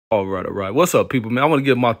All right, all right. What's up, people, man? I want to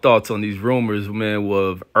get my thoughts on these rumors, man,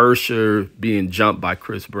 of Usher being jumped by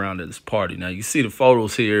Chris Brown at his party. Now, you see the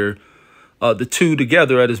photos here, the two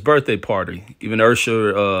together at his birthday party. Even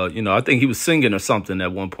Usher, I think he was singing or something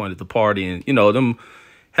at one point at the party. And, them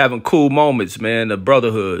having cool moments, man, the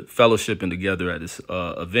brotherhood, fellowshipping together at this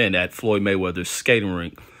event at Floyd Mayweather's skating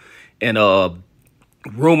rink. And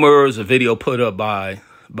rumors, a video put up by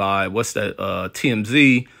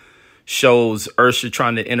TMZ, shows Usher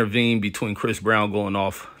trying to intervene between Chris Brown going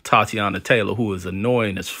off Tatiana Taylor, who is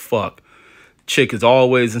annoying as fuck. Chick is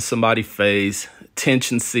always in somebody's face,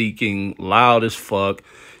 attention-seeking, loud as fuck.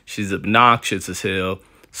 She's obnoxious as hell.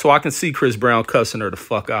 So I can see Chris Brown cussing her the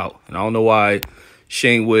fuck out. And I don't know why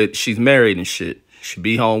she's married and shit. She should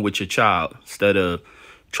be home with your child instead of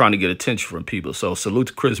trying to get attention from people. So salute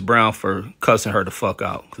to Chris Brown for cussing her the fuck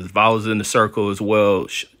out. Because if I was in the circle as well,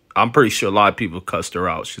 I'm pretty sure a lot of people cussed her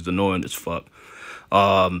out. She's annoying as fuck.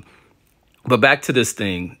 But back to this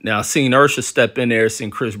thing. Now, seeing Usher step in there,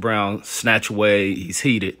 seeing Chris Brown snatch away, he's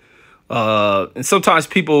heated. And sometimes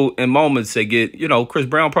people in moments, they get, Chris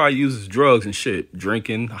Brown probably uses drugs and shit,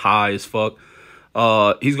 drinking, high as fuck.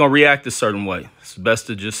 He's going to react a certain way. It's best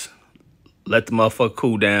to just let the motherfucker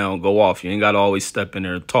cool down, go off. You ain't got to always step in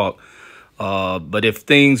there and talk. But if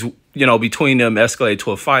things, between them escalate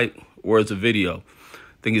to a fight, where's the video?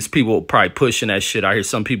 I think it's people probably pushing that shit. I hear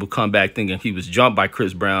some people come back thinking he was jumped by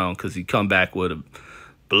Chris Brown because he come back with a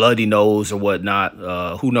bloody nose or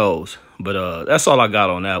whatnot. Who knows? But that's all I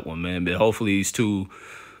got on that one, man. But hopefully these two,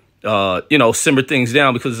 simmer things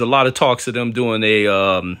down, because there's a lot of talks of them doing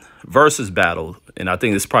a versus battle. And I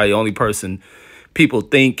think it's probably the only person people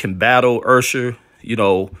think can battle Usher,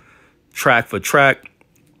 track for track.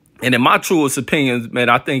 And in my truest opinion, man,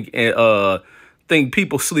 I think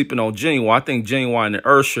people sleeping on Genuine. I think Genuine and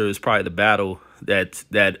Usher is probably the battle that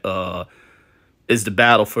is the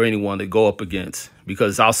battle for anyone to go up against.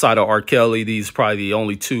 Because outside of R. Kelly, these are probably the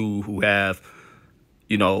only two who have,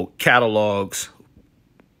 catalogs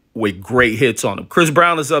with great hits on them. Chris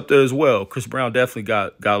Brown is up there as well. Chris Brown definitely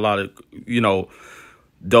got a lot of,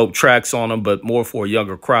 dope tracks on him, but more for a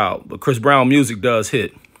younger crowd. But Chris Brown music does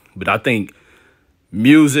hit. But I think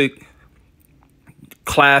music,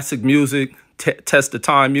 classic music, test of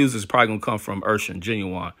time music is probably going to come from Usher and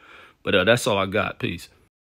Genuine. But that's all I got. Peace.